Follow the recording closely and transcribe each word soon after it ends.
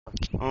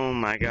Oh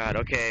my god.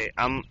 Okay,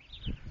 I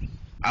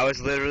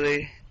was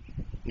literally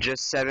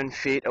just 7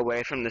 feet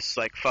away from this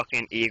like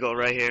fucking eagle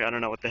right here. I don't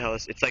know what the hell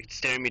it's like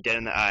staring me dead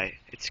in the eye.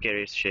 It's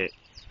scary as shit.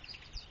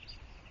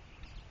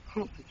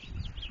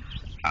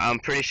 I'm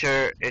pretty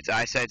sure its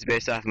eyesight's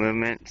based off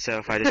movement, so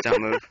if I just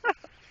don't move,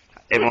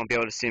 it won't be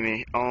able to see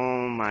me.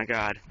 Oh my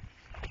god.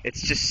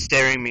 It's just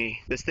staring me.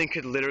 This thing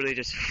could literally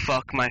just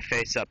fuck my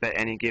face up at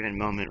any given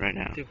moment right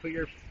now. Dude, put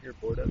your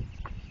board up.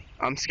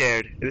 I'm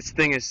scared. This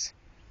thing is...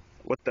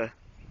 What the...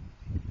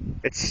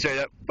 It's straight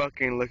up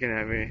fucking looking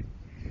at me.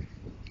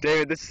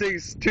 Dude, this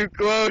thing's too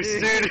close,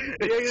 dude.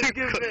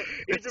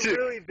 It's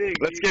really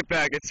big. Let's get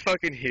back. It's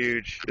fucking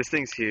huge. This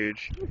thing's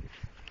huge.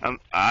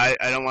 I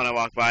don't want to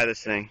walk by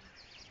this thing.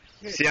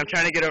 See, I'm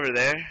trying to get over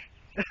there,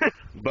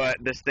 but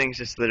this thing's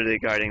just literally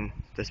guarding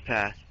this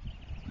path.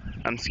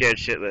 I'm scared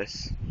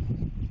shitless.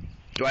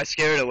 Do I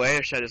scare it away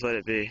or should I just let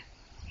it be?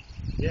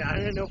 Yeah, I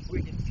don't know if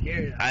we can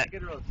scare it.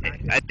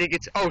 I think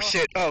it's... Oh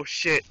shit, oh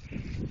shit.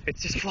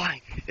 It's just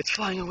flying. It's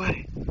flying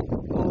away.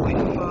 Holy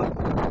fuck.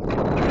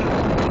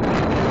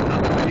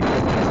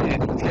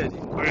 It's good.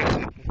 Where is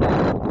it?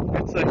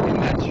 It's like in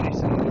that tree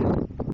somewhere.